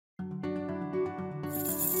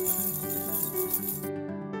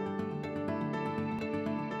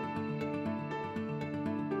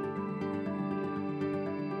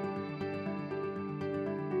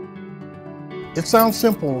It sounds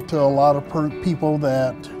simple to a lot of people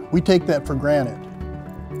that we take that for granted.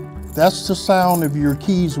 That's the sound of your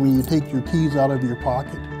keys when you take your keys out of your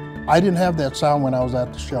pocket. I didn't have that sound when I was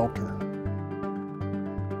at the shelter.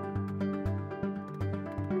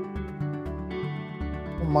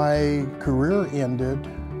 My career ended.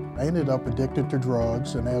 I ended up addicted to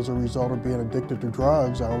drugs, and as a result of being addicted to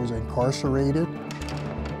drugs, I was incarcerated.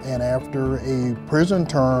 And after a prison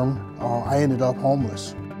term, I ended up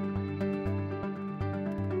homeless.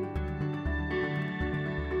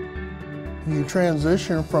 You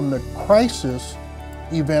transition from the crisis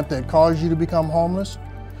event that caused you to become homeless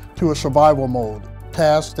to a survival mode.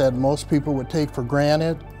 Tasks that most people would take for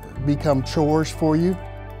granted become chores for you.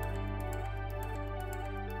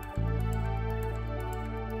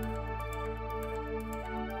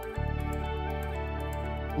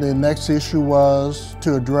 The next issue was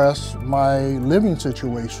to address my living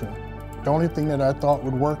situation. The only thing that I thought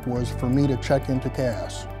would work was for me to check into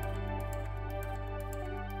CASS.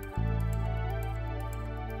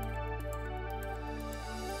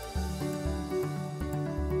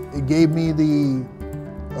 It gave me the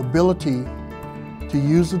ability to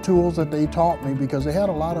use the tools that they taught me because they had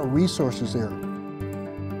a lot of resources there.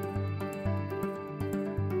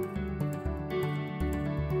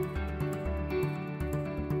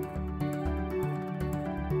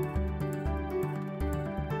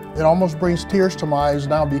 It almost brings tears to my eyes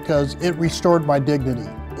now because it restored my dignity.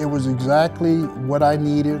 It was exactly what I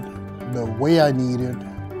needed, the way I needed.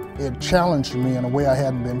 It challenged me in a way I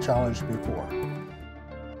hadn't been challenged before.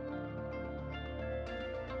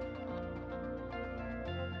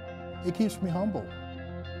 It keeps me humble.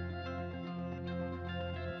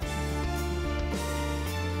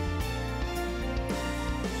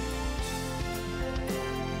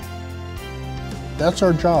 That's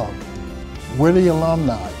our job. We're the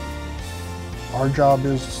alumni. Our job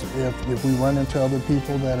is, if we run into other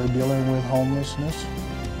people that are dealing with homelessness,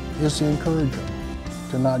 is to encourage them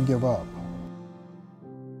to not give up.